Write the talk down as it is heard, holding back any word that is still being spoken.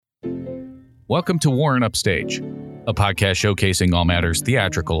Welcome to Warren Upstage, a podcast showcasing all matters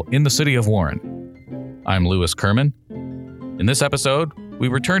theatrical in the city of Warren. I'm Lewis Kerman. In this episode, we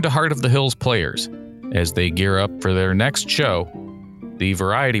return to Heart of the Hills players as they gear up for their next show, the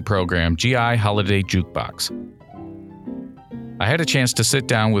variety program GI Holiday Jukebox. I had a chance to sit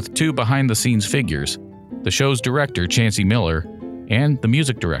down with two behind-the-scenes figures, the show's director, Chancey Miller, and the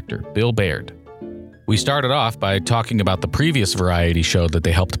music director, Bill Baird. We started off by talking about the previous variety show that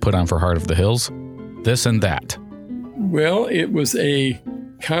they helped put on for Heart of the Hills, This and That. Well, it was a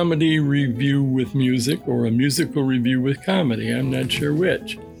comedy review with music or a musical review with comedy. I'm not sure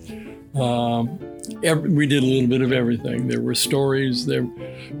which. We did a little bit of everything. There were stories.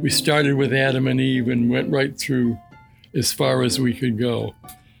 We started with Adam and Eve and went right through as far as we could go.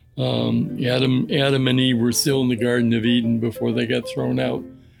 Adam and Eve were still in the Garden of Eden before they got thrown out,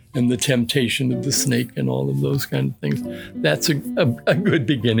 and the temptation of the snake and all of those kind of things. That's a good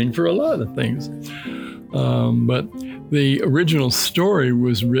beginning for a lot of things. But the original story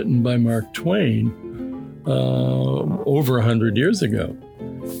was written by Mark Twain over 100 years ago.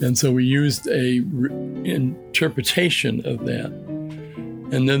 And so we used a interpretation of that.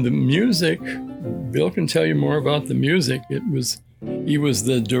 And then the music, Bill can tell you more about the music. He was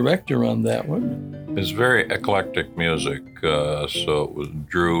the director on that one. It's very eclectic music, so it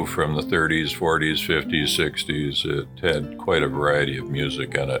drew from the 30s, 40s, 50s, 60s. It had quite a variety of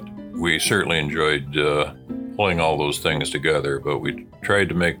music in it. We certainly enjoyed pulling all those things together, but we tried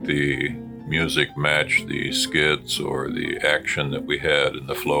to make the music match the skits or the action that we had in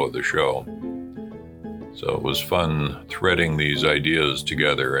the flow of the show. So it was fun threading these ideas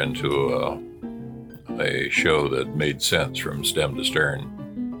together into a show that made sense from stem to stern.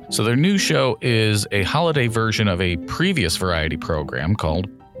 So their new show is a holiday version of a previous variety program called,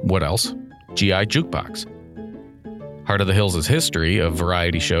 what else? GI Jukebox. Heart of the Hills' history of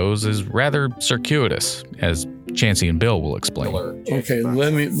variety shows is rather circuitous, as Chancey and Bill will explain. Okay,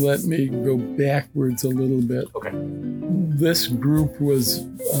 let me go backwards a little bit. Okay. This group was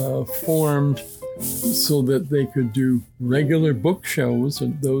formed so that they could do regular book shows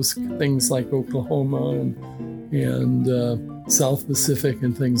and those things like Oklahoma and South Pacific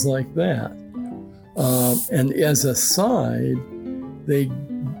and things like that. And as a side, they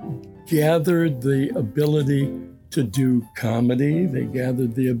gathered the ability to do comedy. They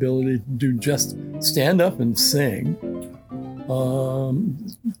gathered the ability to do just stand up and sing.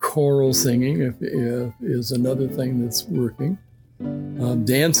 Choral singing is another thing that's working.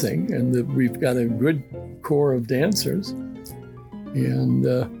 Dancing, and we've got a good core of dancers. And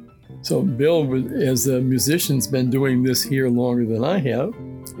so Bill, as a musician's been doing this here longer than I have.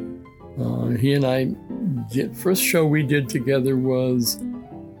 He and I, first show we did together was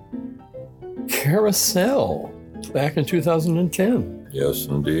Carousel back in 2010. Yes,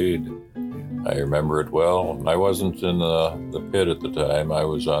 indeed. I remember it well. I wasn't in the pit at the time. I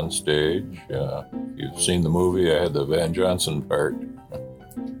was on stage. You've seen the movie. I had the Van Johnson part.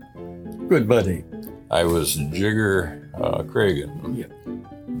 Good buddy. I was Jigger Cragen, yeah.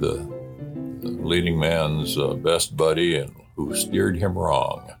 the leading man's best buddy and who steered him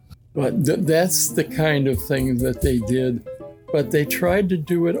wrong. But that's the kind of thing that they did. But they tried to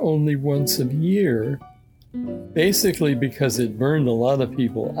do it only once a year, basically because it burned a lot of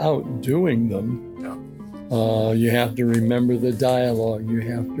people out doing them. You have to remember the dialogue. You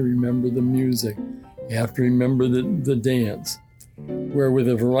have to remember the music. You have to remember the dance. Where with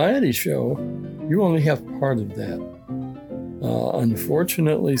a variety show, you only have part of that.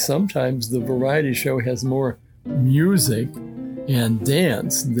 Unfortunately, sometimes the variety show has more music and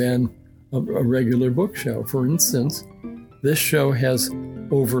dance than a regular book show. For instance, this show has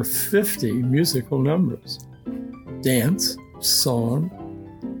over 50 musical numbers. Dance, song,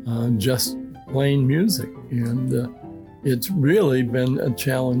 just plain music. And it's really been a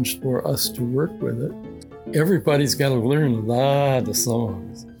challenge for us to work with it. Everybody's got to learn a lot of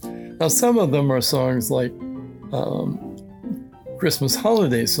songs. Now, some of them are songs like Christmas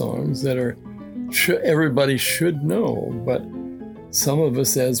holiday songs that everybody should know, but some of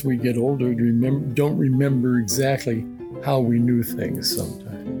us, as we get older, don't remember exactly how we knew things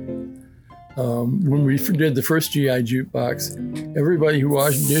sometimes. When we did the first GI Jukebox, everybody who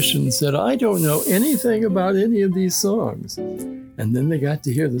auditioned said, I don't know anything about any of these songs. And then they got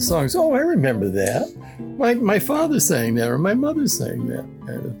to hear the songs. Oh, I remember that. My father sang that, or my mother sang that,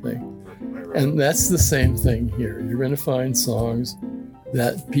 kind of thing. And that's the same thing here. You're going to find songs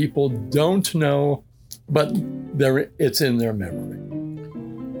that people don't know, but it's in their memory.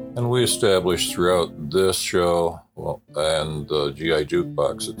 And we established throughout this show and the GI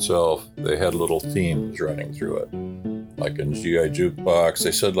Jukebox itself, they had little themes running through it. Like in GI Jukebox,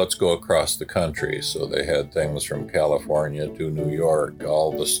 they said, let's go across the country. So they had things from California to New York.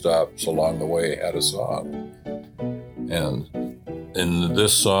 All the stops along the way had a song. And in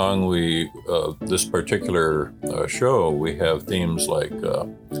this song, this particular show, we have themes like,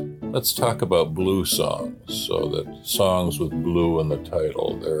 let's talk about blue songs. So that songs with blue in the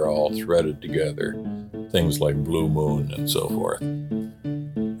title, they're all threaded together. Things like Blue Moon and so forth.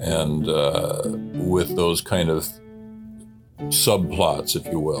 And with those kind of subplots, if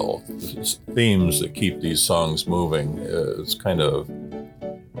you will, themes that keep these songs moving, it's kind of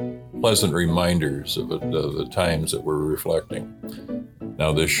pleasant reminders of the times that we're reflecting.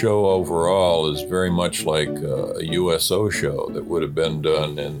 Now, this show overall is very much like a USO show that would have been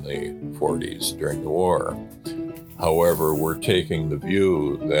done in the 40s during the war. However, we're taking the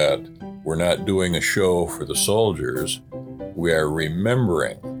view that we're not doing a show for the soldiers. We are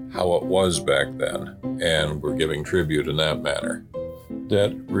remembering how it was back then, and we're giving tribute in that manner.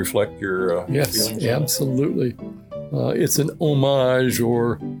 That reflect your yes, feelings? Absolutely. It's an homage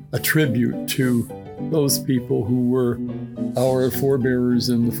or a tribute to those people who were our forebearers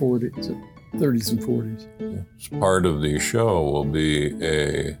in the 30s and 40s. Part of the show will be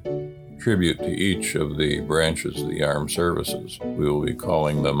a tribute to each of the branches of the armed services. We will be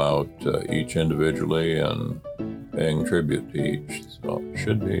calling them out each individually and paying tribute to each. So it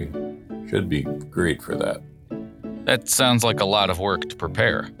should be great for that. That sounds like a lot of work to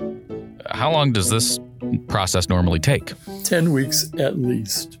prepare. How long does this process normally take? 10 weeks at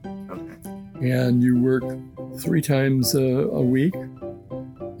least. And you work 3 times a week,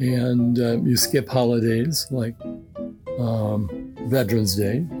 and you skip holidays like Veterans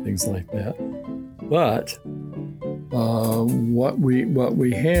Day, things like that. But what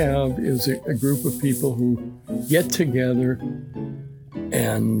we have is a group of people who get together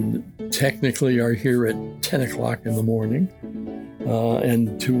and technically are here at 10 o'clock in the morning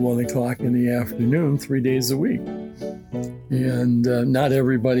and to 1 o'clock in the afternoon, 3 days a week. And not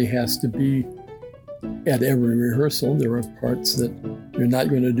everybody has to be at every rehearsal. There are parts that you're not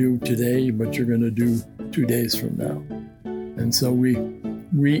going to do today, but you're going to do 2 days from now. And so we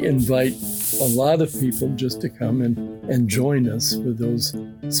invite a lot of people just to come and join us for those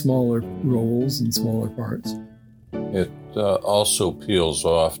smaller roles and smaller parts. It also peels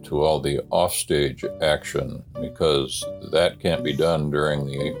off to all the offstage action, because that can't be done during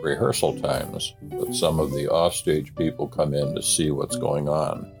the rehearsal times. But some of the offstage people come in to see what's going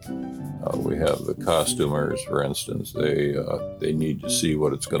on. We have the costumers, for instance. They need to see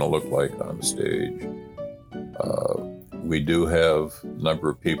what it's going to look like on the stage. We do have a number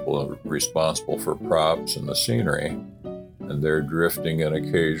of people responsible for props and the scenery, and they're drifting in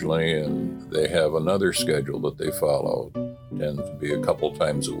occasionally, and they have another schedule that they follow. It tends to be a couple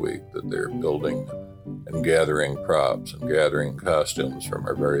times a week that they're building and gathering props and gathering costumes from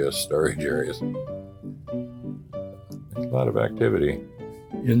our various storage areas. It's a lot of activity.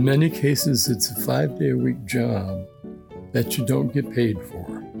 In many cases, it's a 5-day-a-week job that you don't get paid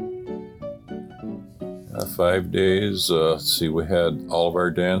for. 5 days. We had all of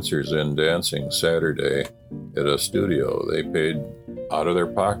our dancers in dancing Saturday at a studio. They paid out of their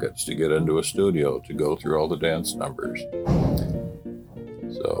pockets to get into a studio to go through all the dance numbers.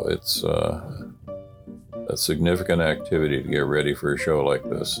 So it's a significant activity to get ready for a show like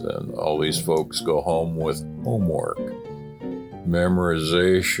this. And all these folks go home with homework,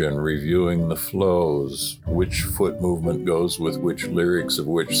 memorization, reviewing the flows, which foot movement goes with which lyrics of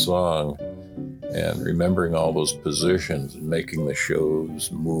which song, and remembering all those positions and making the shows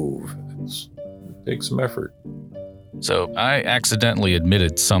move. It takes some effort. So I accidentally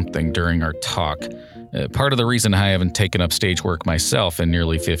admitted something during our talk. Part of the reason I haven't taken up stage work myself in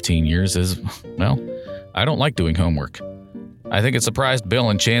nearly 15 years is, well, I don't like doing homework. I think it surprised Bill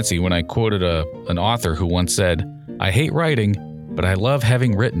and Chancey when I quoted an author who once said, "I hate writing, but I love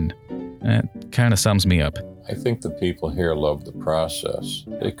having written." That kind of sums me up. I think the people here love the process.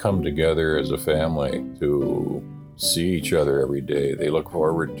 They come together as a family to see each other every day. They look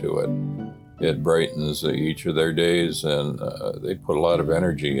forward to it. It brightens each of their days, and they put a lot of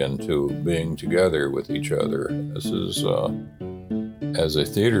energy into being together with each other. This is, as a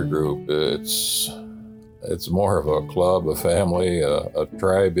theater group, it's more of a club, a family, a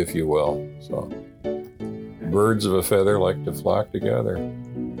tribe, if you will. So birds of a feather like to flock together.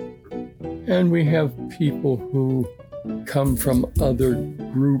 And we have people who come from other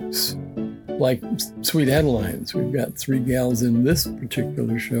groups, like Sweet Adelines. We've got 3 gals in this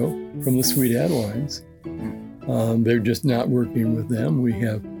particular show from the Sweet Adelines. They're just not working with them. We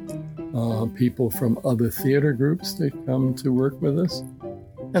have people from other theater groups that come to work with us.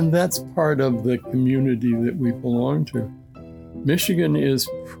 And that's part of the community that we belong to. Michigan is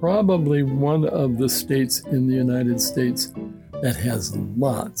probably one of the states in the United States that has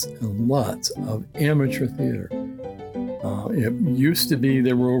lots and lots of amateur theater. It used to be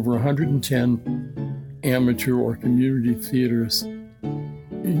there were over 110 amateur or community theaters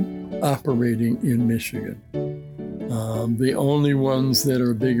operating in Michigan. The only ones that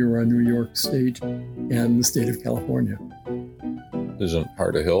are bigger are New York State and the state of California. Isn't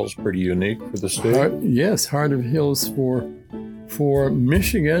Heart of Hills pretty unique for the state? Yes, Heart of Hills for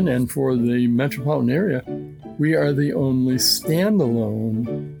Michigan and for the metropolitan area, we are the only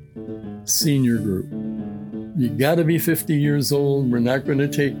standalone senior group. You got to be 50 years old. We're not going to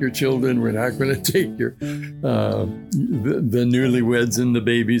take your children. We're not going to take your the newlyweds and the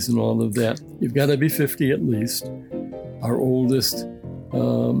babies and all of that. You've got to be 50 at least. Our oldest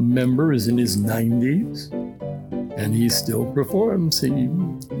member is in his 90s, and he still performs. He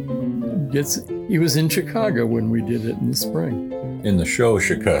was in Chicago when we did it in the spring. In the show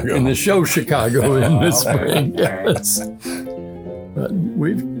Chicago. In the show Chicago in the spring, yes. But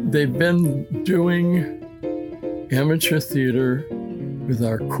they've been doing amateur theater with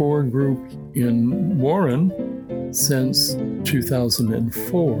our core group in Warren since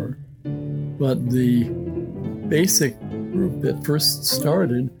 2004. But the basic group that first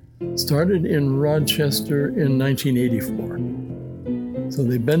started in Rochester in 1984. So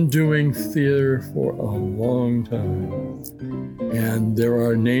they've been doing theater for a long time. And there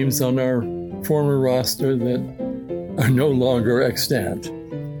are names on our former roster that are no longer extant.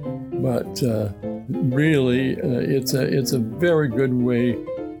 But really, it's a very good way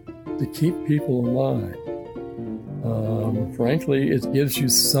to keep people alive. Frankly, it gives you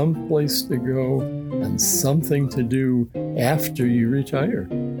some place to go and something to do after you retire.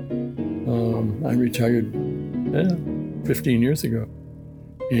 I retired 15 years ago,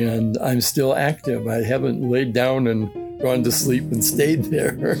 and I'm still active. I haven't laid down and gone to sleep and stayed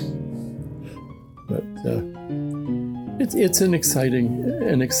there. But it's an exciting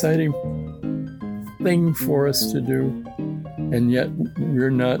thing for us to do, and yet we're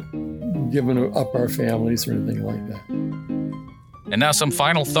not giving up our families or anything like that. And now some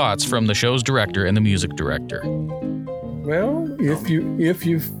final thoughts from the show's director and the music director. Well, if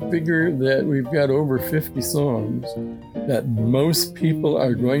you figure that we've got over 50 songs that most people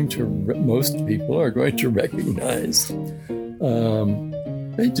are going to recognize, they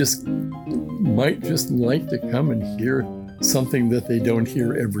might just like to come and hear something that they don't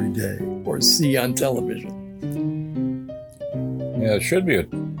hear every day or see on television. Yeah, it should be a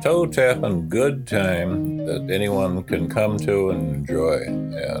toe-tapping good time that anyone can come to and enjoy.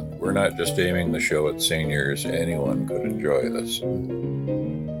 And we're not just aiming the show at seniors. Anyone could enjoy this.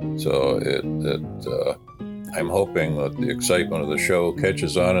 So I'm hoping that the excitement of the show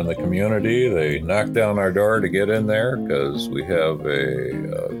catches on in the community. They knock down our door to get in there because we have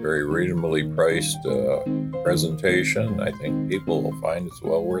a very reasonably priced presentation. I think people will find it's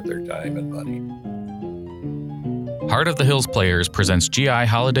well worth their time and money. Heart of the Hills Players presents GI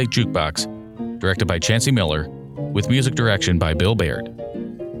Holiday Jukebox, directed by Chancey Miller, with music direction by Bill Baird.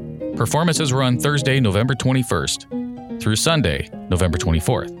 Performances run Thursday, November 21st, through Sunday, November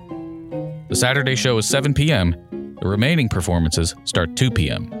 24th. The Saturday show is 7 p.m. The remaining performances start 2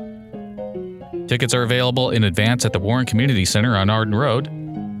 p.m. Tickets are available in advance at the Warren Community Center on Arden Road.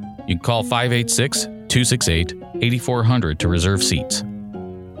 You can call 586-268-8400 to reserve seats.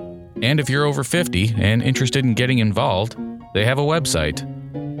 And if you're over 50 and interested in getting involved, they have a website,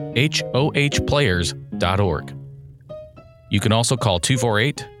 hohplayers.org. You can also call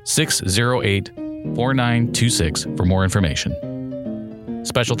 248-608-4926 for more information.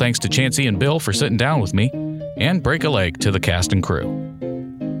 Special thanks to Chancey and Bill for sitting down with me, and break a leg to the cast and crew.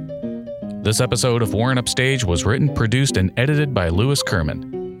 This episode of Warren Upstage was written, produced, and edited by Louis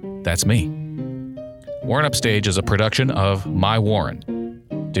Kerman. That's me. Warren Upstage is a production of My Warren.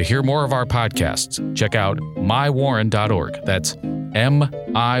 To hear more of our podcasts, check out mywarren.org. That's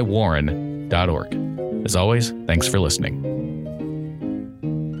miwarren.org. As always, thanks for listening.